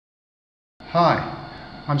Hi,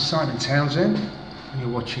 I'm Simon Townsend and you're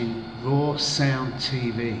watching RawSound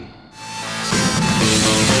TV.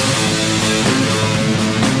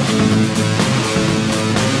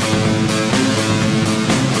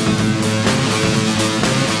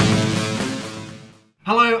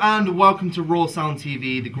 Hello and welcome to RawSound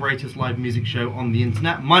TV, the greatest live music show on the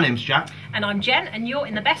internet. My name's Jack. And I'm Jen, and you're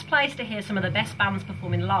in the best place to hear some of the best bands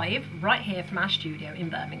performing live, right here from our studio in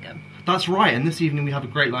Birmingham. That's right, and this evening we have a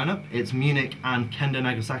great lineup. It's Mvnich and Kendo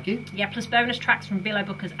Nagasaki. Yeah, plus bonus tracks from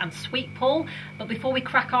BilloBuckers and Sweetpool. But before we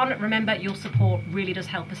crack on, remember your support really does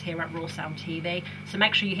help us here at RawSound TV. So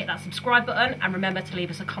make sure you hit that subscribe button and remember to leave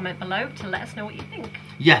us a comment below to let us know what you think.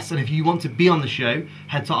 Yes, and if you want to be on the show,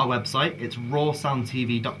 head to our website. It's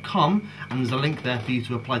rawsoundtv.com and there's a link there for you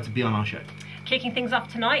to apply to be on our show. Kicking things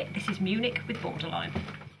off tonight, this is Mvnich with Borderline.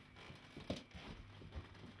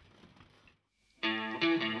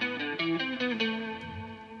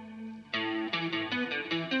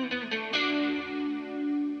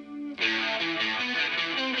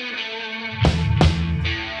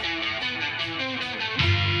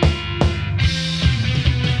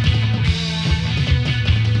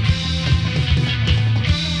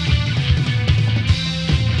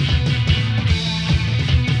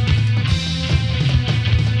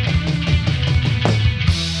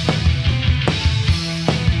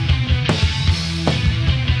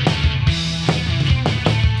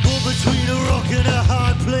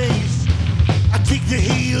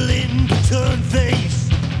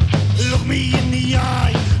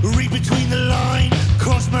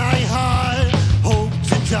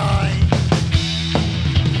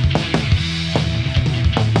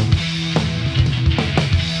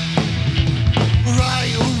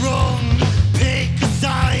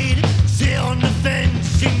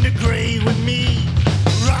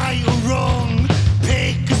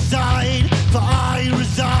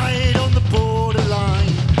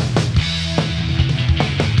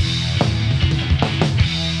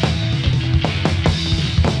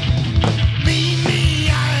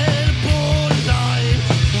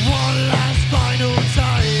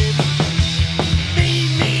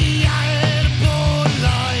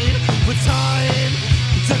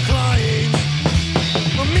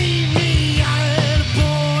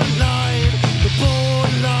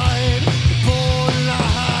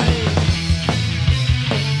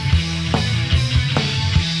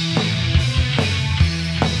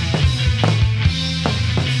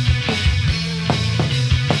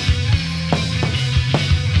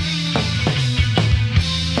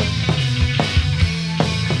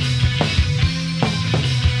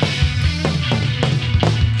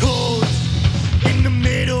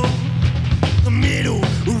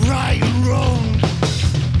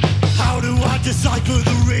 Decipher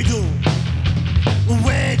the riddle.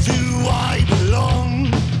 Where do I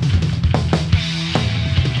belong?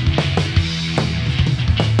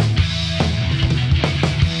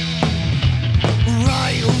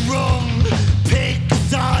 Right or wrong, pick a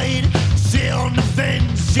side. Sit on the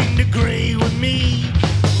fence, seem to agree with me.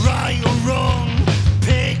 Right or wrong,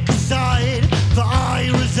 pick a side. For I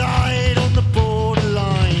reside on the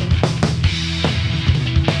borderline.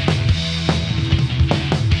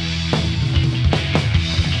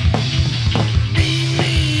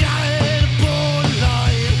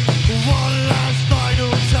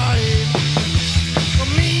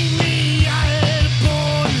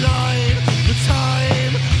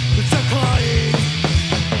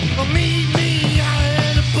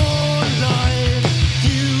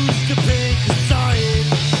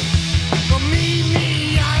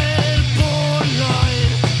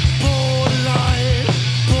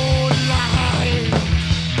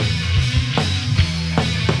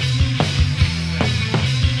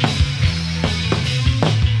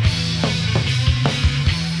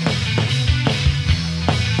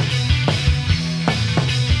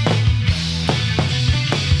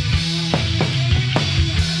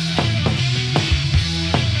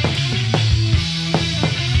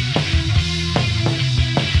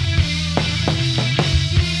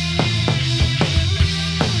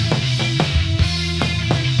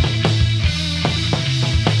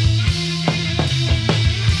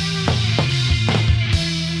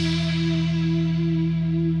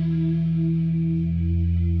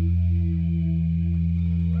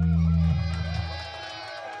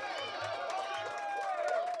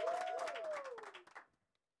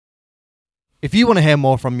 If you want to hear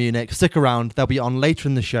more from Mvnich, stick around. They'll be on later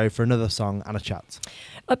in the show for another song and a chat.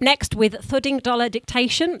 Up next with Thudding Dollar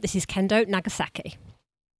Dictation, this is Kendo Nagasaki.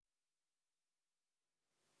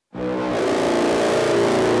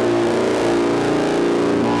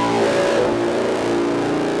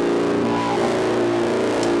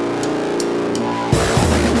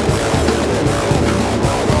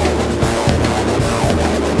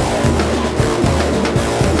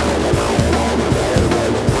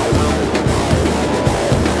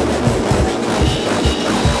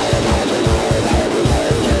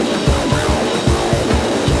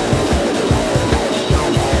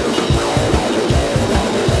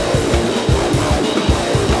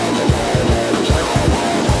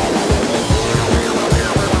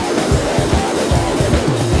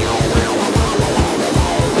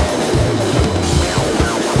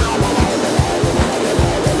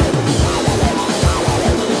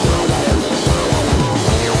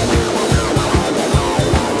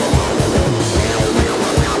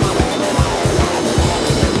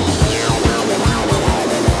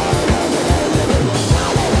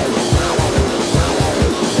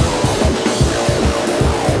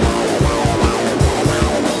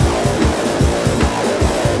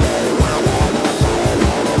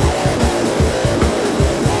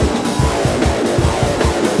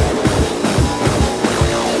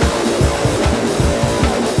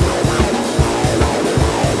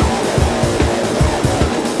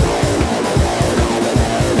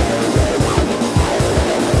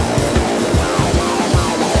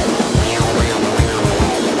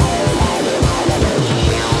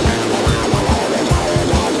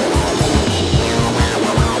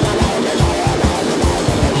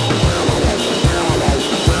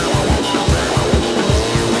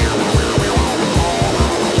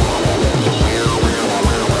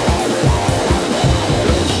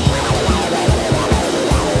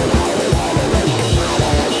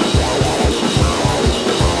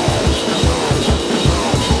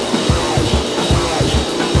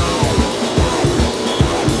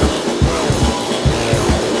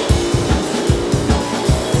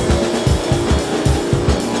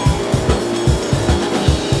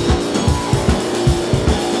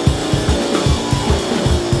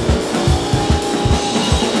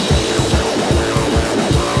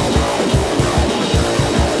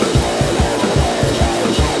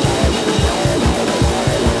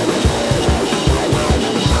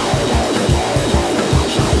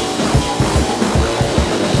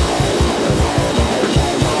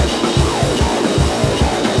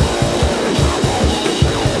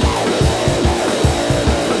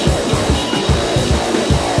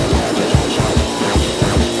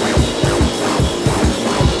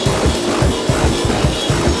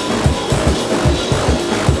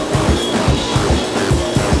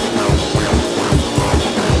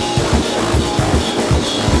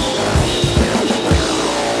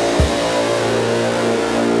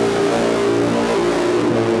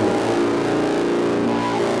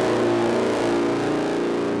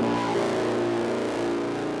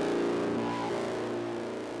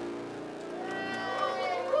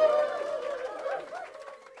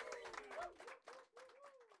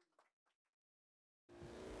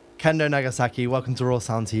 Kendo, Nagasaki, welcome to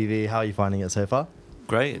RawSound TV. How are you finding it so far?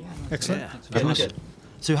 Great. Excellent. Good.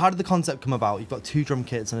 So how did the concept come about? You've got 2 drum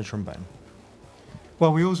kits and a trombone.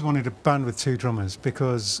 Well, we always wanted a band with 2 drummers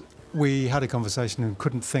because we had a conversation and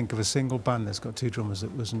couldn't think of a single band that's got 2 drummers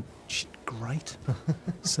that wasn't great.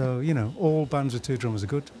 So, you know, all bands with 2 drummers are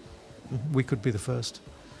good. Mm-hmm. We could be the first.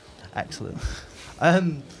 Excellent.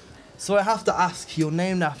 So I have to ask, you're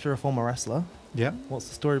named after a former wrestler. Yeah. What's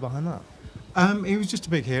the story behind that? He was just a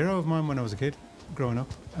big hero of mine when I was a kid, growing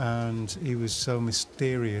up. And he was so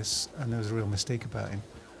mysterious and there was a real mystique about him.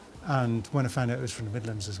 And when I found out it was from the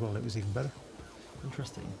Midlands as well, it was even better.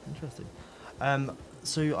 Interesting.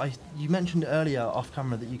 So you mentioned earlier off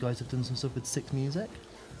camera that you guys have done some stuff with Six Music.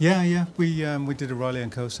 Yeah. We did a Riley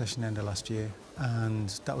and Co session end of last year, and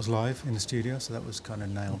that was live in the studio, so that was kind of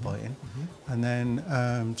nail biting. Mm-hmm. And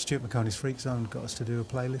then Stuart McConey's Freak Zone got us to do a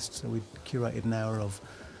playlist, so we curated an hour of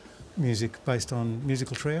music based on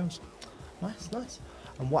musical trios. Nice.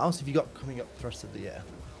 And what else have you got coming up for the rest of the year?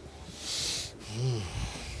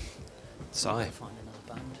 Sai. Find another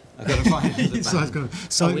band. I've got to find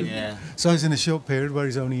another band. Sai's in a short period where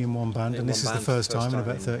he's only in one band, In and this one is the band, first time in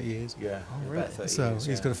about 30 years. Yeah. Oh, really? About 30 So years,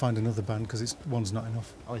 he's got to find another band because one's not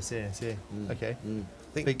enough. Oh, I see. Okay. I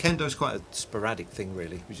think Kendo's quite a sporadic thing,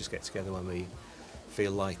 really. We just get together when we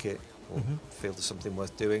feel like it or feel there's something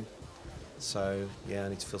worth doing. So, yeah, I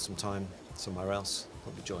need to fill some time somewhere else.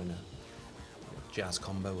 Probably join a jazz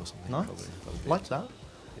combo or something. Nice. Probably Like that.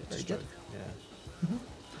 Yeah, Very stroke, good. Yeah.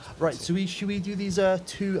 Right, so should we do these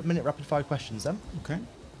 2-minute rapid fire questions then? Okay.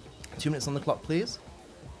 2 minutes on the clock, please.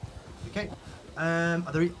 Okay. Are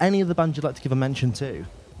there any other bands you'd like to give a mention to?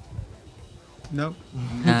 No.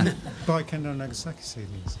 Nah. Buy Kendo Nagasaki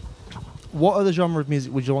CDs. What other genre of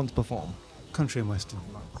music would you want to perform? Country and Western.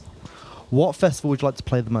 What festival would you like to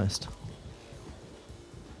play the most?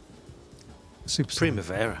 Super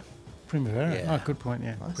Primavera, Primavera. Yeah. Oh, good point,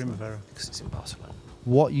 yeah. Nice. Primavera. because it's in Barcelona.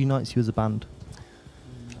 What unites you as a band?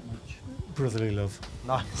 Brotherly love.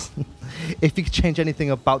 Nice. If you could change anything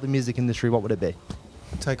about the music industry, what would it be?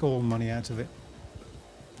 Take all money out of it.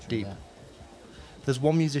 Deep. There's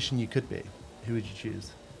one musician you could be. Who would you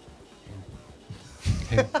choose?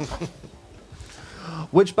 Him.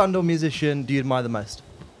 Which band or musician do you admire the most?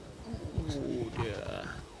 Oh dear.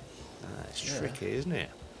 It's tricky, isn't it?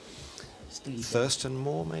 Steve. Thurston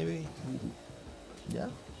Moore, maybe? Yeah.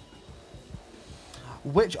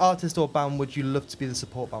 Which artist or band would you love to be the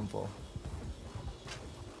support band for?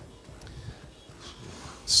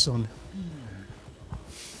 Son.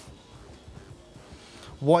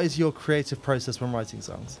 What is your creative process when writing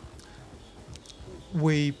songs?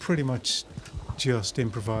 We pretty much just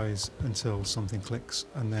improvise until something clicks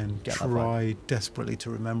and then Get that try desperately to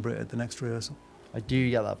remember it at the next rehearsal. I do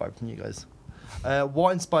get that vibe from you guys.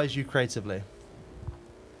 What inspires you creatively?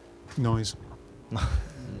 Noise.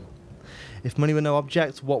 If money were no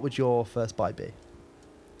object, what would your first buy be?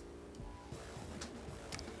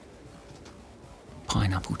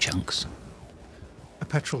 Pineapple chunks. A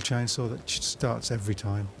petrol chainsaw that starts every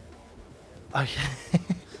time. Okay.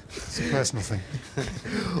 It's a personal thing.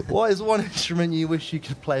 What is one instrument you wish you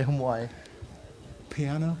could play and why?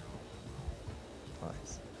 Piano.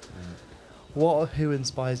 Nice. What or who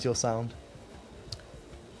inspires your sound?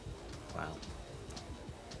 Wow.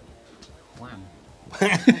 Wham.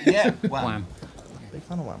 Yeah, Wham. Big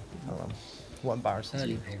fan of Wham. What embarrasses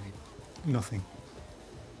Early you? period. Nothing.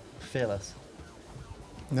 Fearless.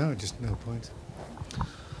 No, just no point.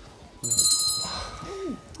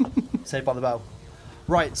 Saved by the bell.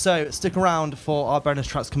 Right, so stick around for our bonus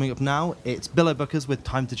tracks coming up now. It's BilloBuckers with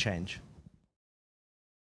Time to Change.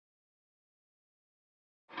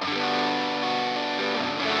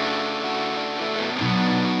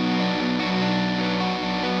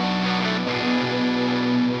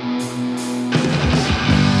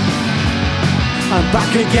 I'm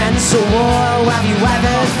back against the wall. Have you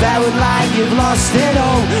ever felt like you've lost it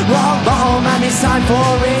all? Rock bottom and it's time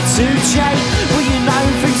for it to change. Well, you know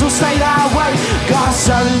things will stay that way. Got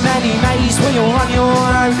so many mates when you're on your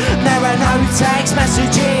own. There are no text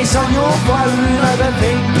messages on your phone.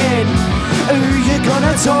 Overthinking who you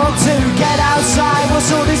gonna talk to. Get outside,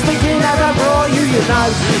 what's all this thinking ever brought you?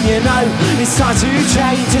 You know, it's time to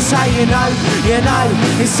change. Just say you know,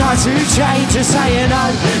 it's time to change. Just say you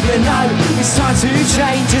know, it's time to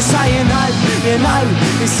change. Just say you know,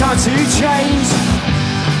 it's time to change.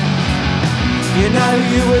 You know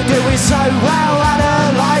you were doing so well, had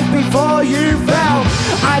a life before you fell.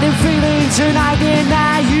 I didn't feel it tonight, and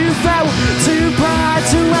now you fell. Too proud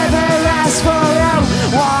to ever ask for help.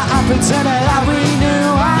 What happened to the love we knew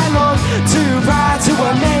I loved? Too proud to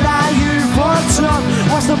admit that you fucked up.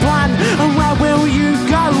 What's the plan and where will you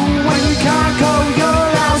go?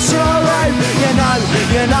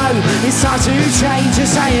 it's time to change,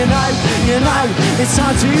 just say you know, it's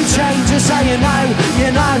time to change, just say you know,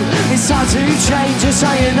 it's time to change, just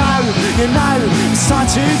say you know, it's time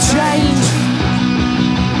to change.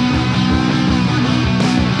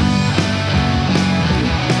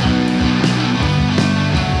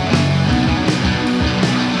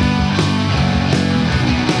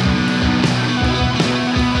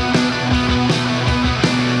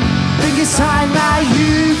 It's time that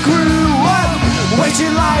you grew up. Wait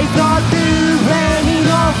your life not doing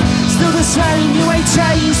enough. Still the same, you ain't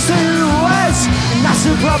changed too much. And that's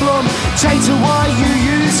the problem, change to what you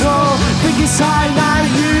use for. Think it's time that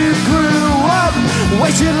you grew up.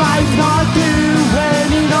 Wait your life not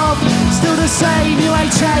doing enough. Still the same, you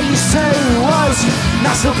ain't changed too much. And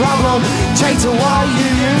that's the problem, change to what you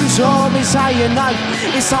use for. Me say you know,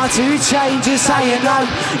 it's time to change, just say you know,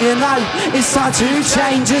 it's time to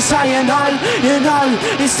change, just say you know,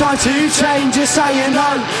 it's time to change, just say you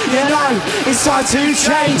know, it's time to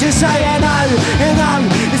change, just say you know,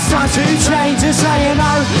 it's time to change, just say you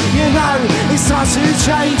know, it's time to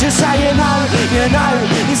change, just say you know,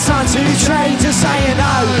 it's time to change, just say you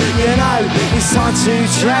know, it's time to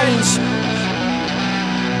change.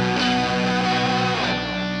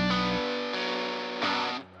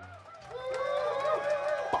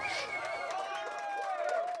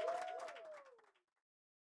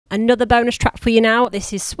 Another bonus track for you now.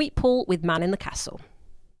 This is Sweetpool with Man in the Castle.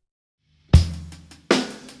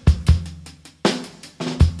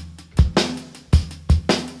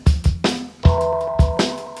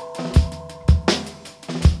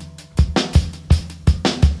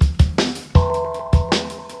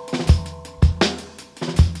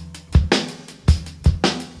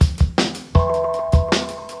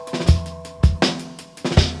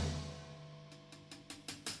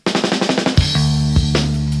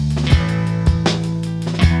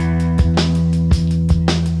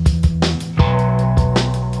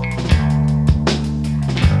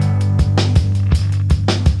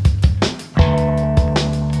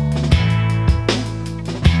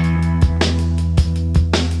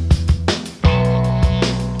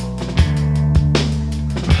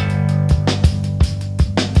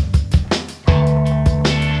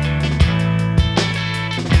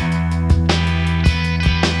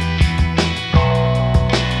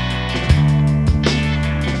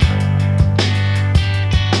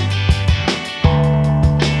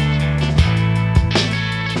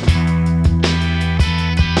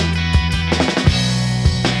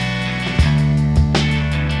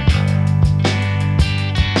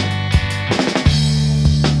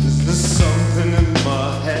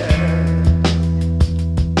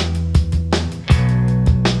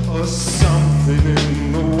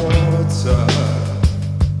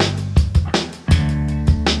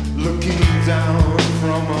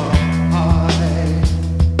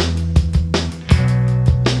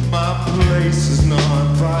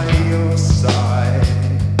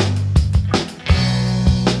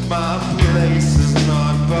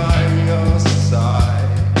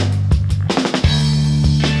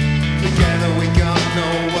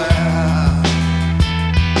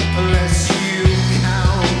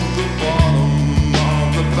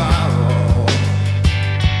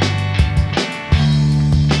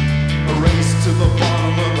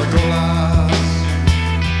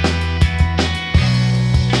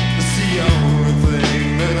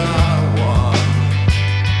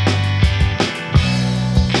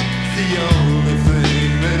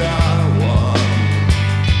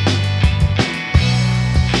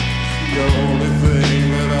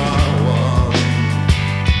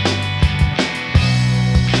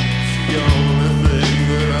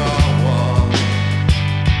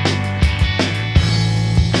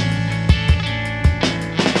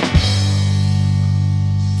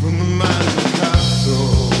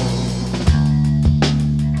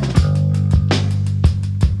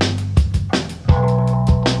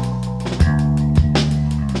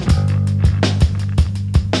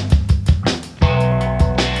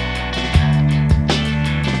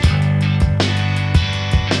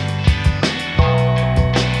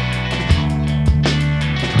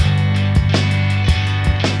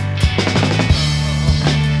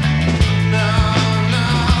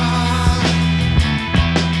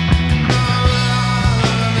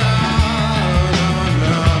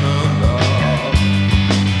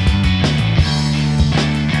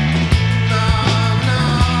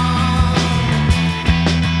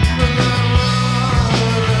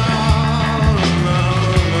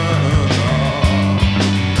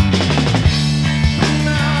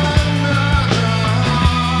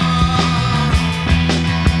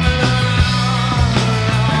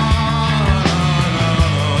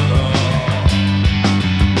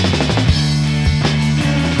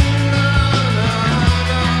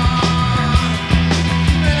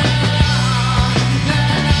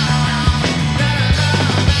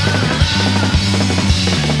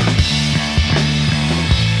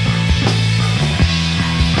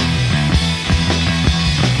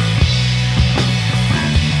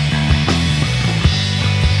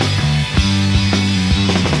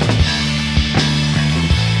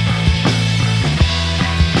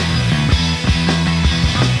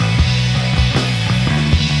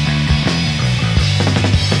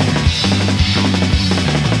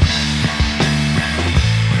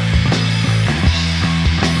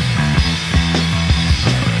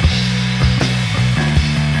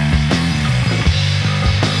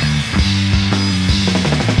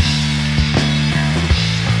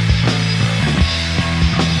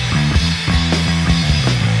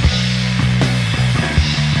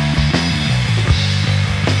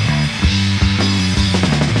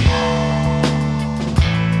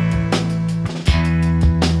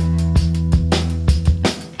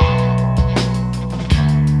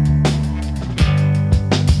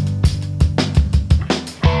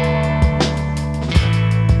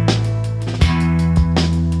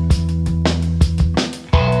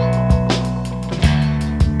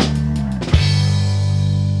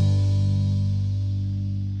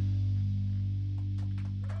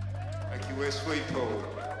 We're Sweetpool.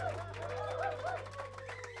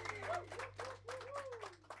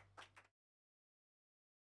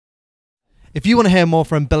 If you want to hear more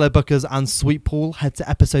from BilloBuckers and Sweetpool, head to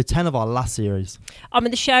episode 10 of our last series. I'm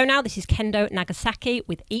in the show now. This is Kendo Nagasaki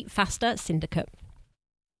with Eat Faster Syndicate.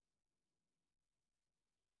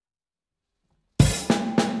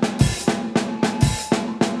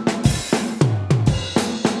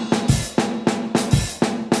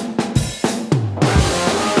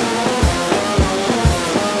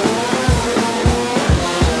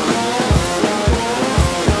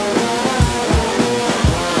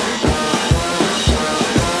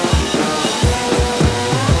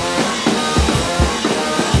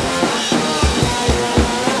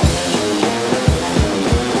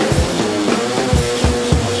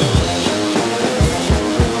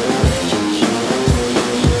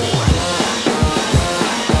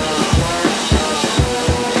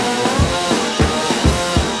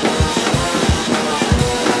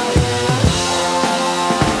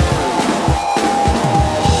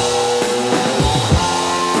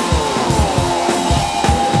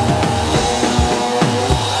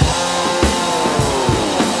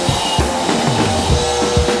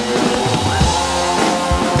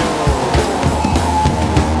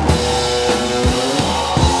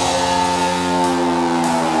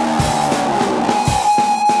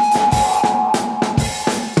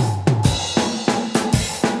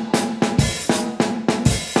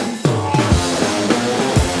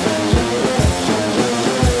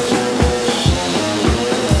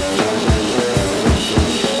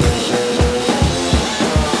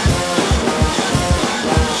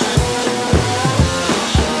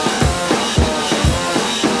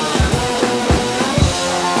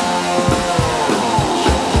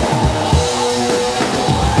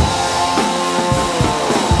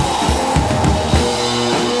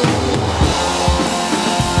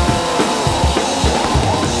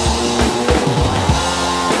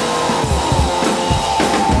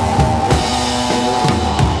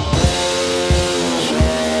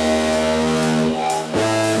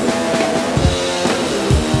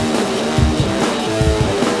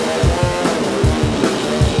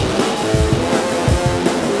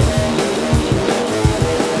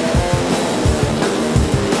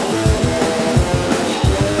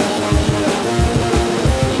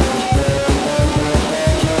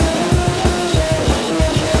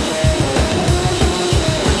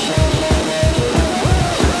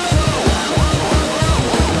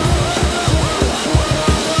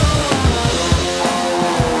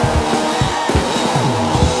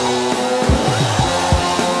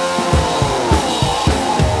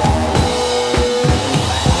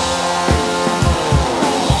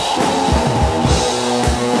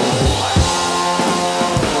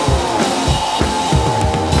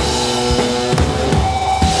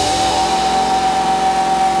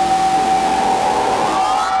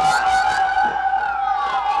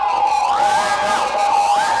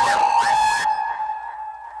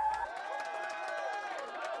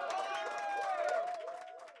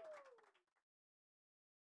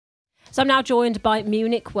 So I'm now joined by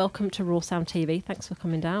Mvnich. Welcome to RawSound TV. Thanks for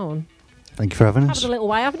coming down. Thank you for having us. Travelled a little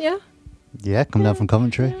way, haven't you? Yeah, come down from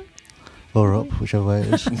Coventry. Or up, whichever way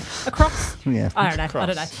it is. Across? Yeah. I don't know. I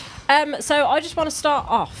don't know. So I just want to start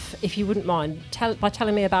off, if you wouldn't mind, by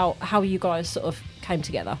telling me about how you guys sort of came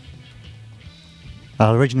together.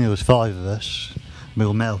 Originally there was 5 of us. We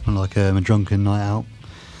all met up on like a drunken night out.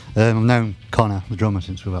 I've known Connor, the drummer,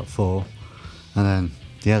 since we were about 4. And then,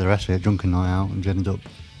 yeah, the rest of it, drunken night out, and ended up,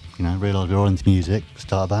 realised we were all into music,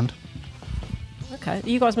 start a band. Okay.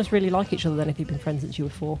 You guys must really like each other then if you've been friends since you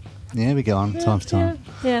were 4. Yeah, we get on time to time.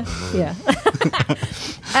 Yeah.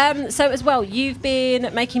 So as well, you've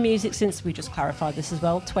been making music since, we just clarified this as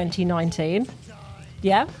well, 2019.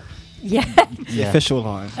 Yeah? Yeah. The official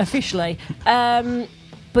line. Officially.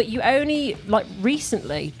 But you only,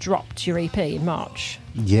 recently dropped your EP in March.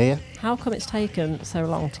 Yeah. How come it's taken so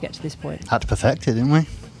long to get to this point? Had to perfect it, didn't we?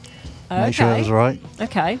 Okay. Make sure it was right.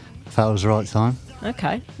 Okay. Felt it was the right time.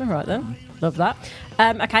 Okay. All right then. Love that.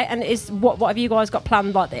 Okay, and what have you guys got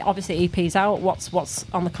planned? Obviously EP's out. What's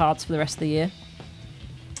on the cards for the rest of the year?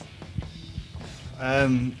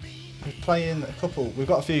 We're playing a couple. We've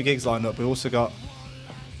got a few gigs lined up. We also got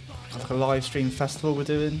a live stream festival we're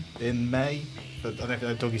doing in May. I don't know if you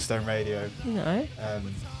know Dougie Stone Radio. No. I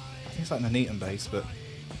think it's like Nuneaton based, but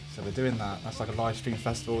so we're doing that. That's like a live stream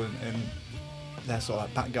festival in their sort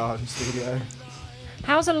of back garden studio.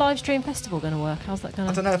 How's a live stream festival going to work? How's that going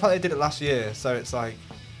to... I don't know, I thought they did it last year, so it's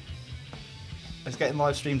getting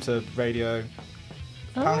live streamed to radio,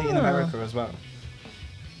 apparently in America as well.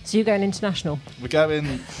 So you're going international? We're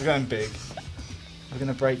going big. We're going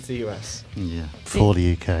to break to the US. Yeah, for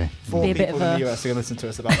the UK. 4 Be a bit people of in the a- US are going to listen to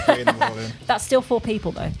us about 3 in the morning. That's still 4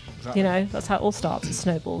 people, though. Exactly. You know, that's how it all starts. It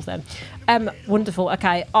snowballs then. Wonderful.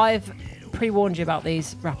 Okay, I've pre-warned you about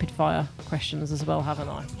these rapid-fire questions as well, haven't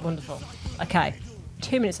I? Wonderful. Okay,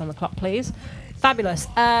 2 minutes on the clock, please. Fabulous.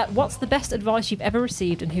 What's the best advice you've ever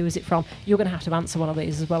received, and who is it from? You're going to have to answer one of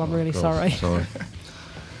these as well. I'm really sorry. Sorry.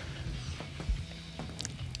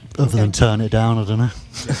 Other than turn it down, I don't know.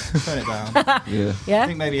 Turn it down. Yeah. I Yeah.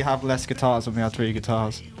 think maybe have less guitars when we had 3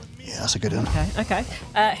 guitars. Yeah, that's a good one. Okay.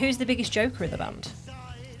 Who's the biggest joker in the band?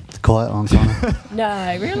 The quiet one, Connor.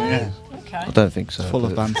 No, really? Yeah. Okay. I don't think so. Full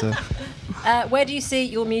of but- banter. Where do you see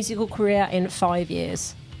your musical career in 5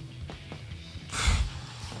 years?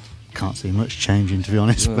 Can't see much changing, to be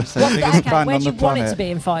honest. Yeah. But So the biggest band where on do you the want it to planet.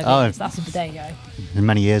 be in 5 Oh. years? That's there you go. as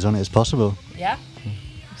many years on it as possible. Yeah?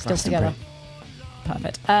 Still Glastonbury. together.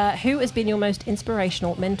 Perfect. Who has been your most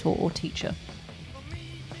inspirational mentor or teacher?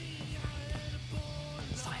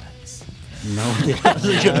 Silence. No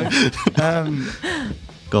idea.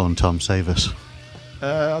 Go on, Tom, save us.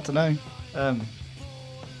 I don't know.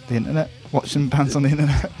 The internet. Watching bands on the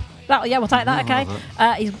internet. Yeah, we'll take that, No,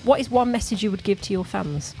 okay. What is one message you would give to your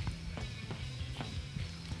fans?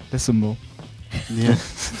 Listen more. Yeah.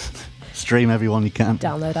 Stream everyone you can.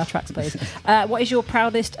 Download our tracks, please. What is your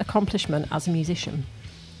proudest accomplishment as a musician?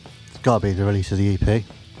 It's got to be the release of the EP.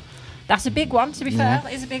 That's a big one, to be Yeah. fair.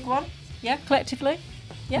 That is a big one. Yeah, collectively.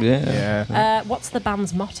 Yeah. Yeah. What's the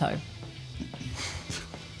band's motto?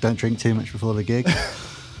 Don't drink too much before the gig.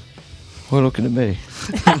 Well, looking at me.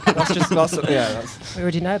 That's We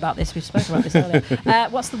already know about this. We've spoken about this earlier.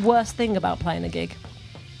 What's the worst thing about playing a gig?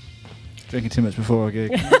 drinking too much before a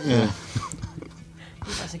gig. Yeah.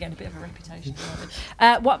 You guys are getting a bit of a reputation.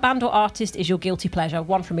 What band or artist is your guilty pleasure?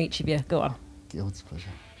 One from each of you. Go on. Guilty pleasure.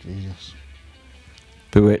 Jesus.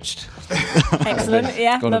 Bewitched. Excellent.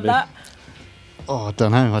 Yeah, Gotta love be. that. Oh, I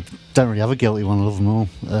don't know. I don't really have a guilty one. I love them all.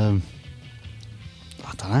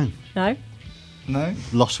 I don't know. No? No?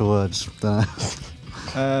 Lost for words. Don't know.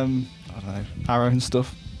 I don't know. Our own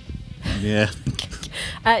stuff. Yeah.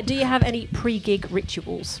 Do you have any pre-gig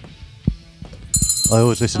rituals? I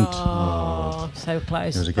always listen. Oh, so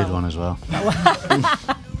close. It was a good one as well.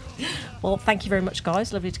 Well, thank you very much,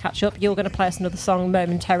 guys. Lovely to catch up. You're going to play us another song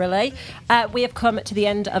momentarily. We have come to the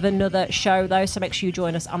end of another show, though, so make sure you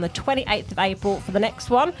join us on the 28th of April for the next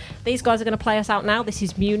one. These guys are going to play us out now. This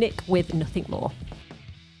is Mvnich with Nothing More.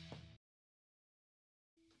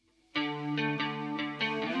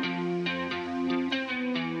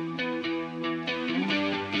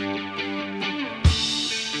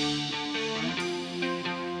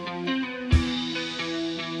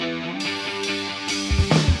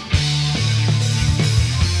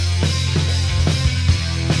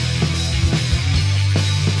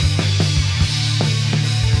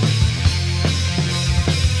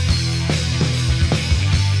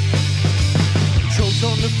 Choked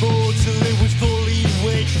on the floor till it was fully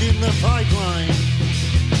wedged in the pipeline.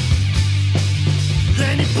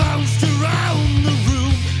 Then it bounced around the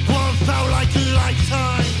room, what felt like a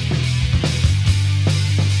lifetime.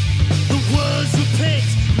 The words were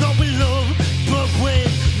picked, not with love, but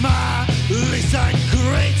with malice and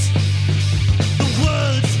grit. The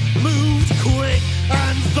words moved quick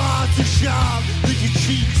and far too sharp that your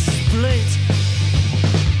cheeks split.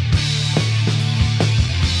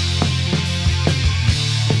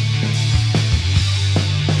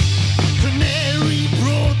 Canary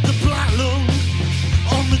brought the black lung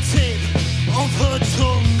on the tip of her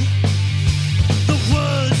tongue. The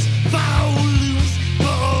words foul loose,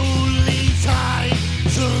 but only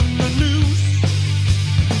tighten the noose.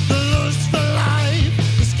 The lust for life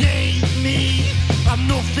escaped me. I'm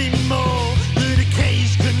nothing more than a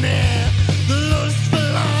caged canary. The lust for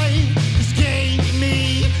life escaped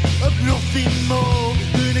me. I'm nothing more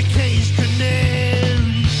than a caged canary.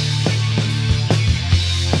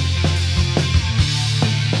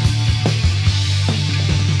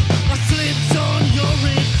 I slipped on your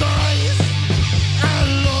advice. I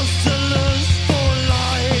lost a lust for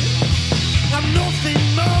life. I'm nothing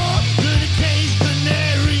more than a caged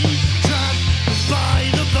canary trapped by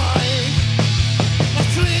the vine. I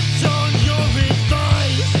slipped on your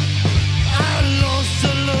advice. I lost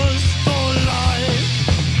a lust for life.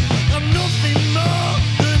 I'm nothing more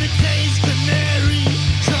than a caged canary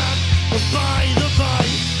trapped by the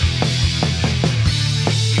vine.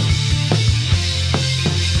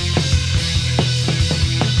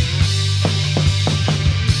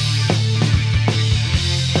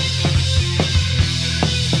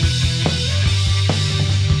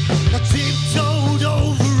 I tiptoed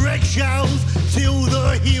over eggshells till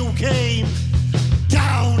the heel came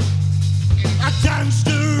down. I danced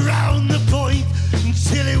around the point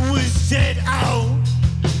until it was said out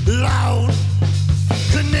loud.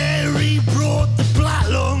 Canary brought the black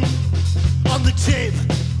lung on the tip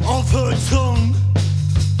of her tongue.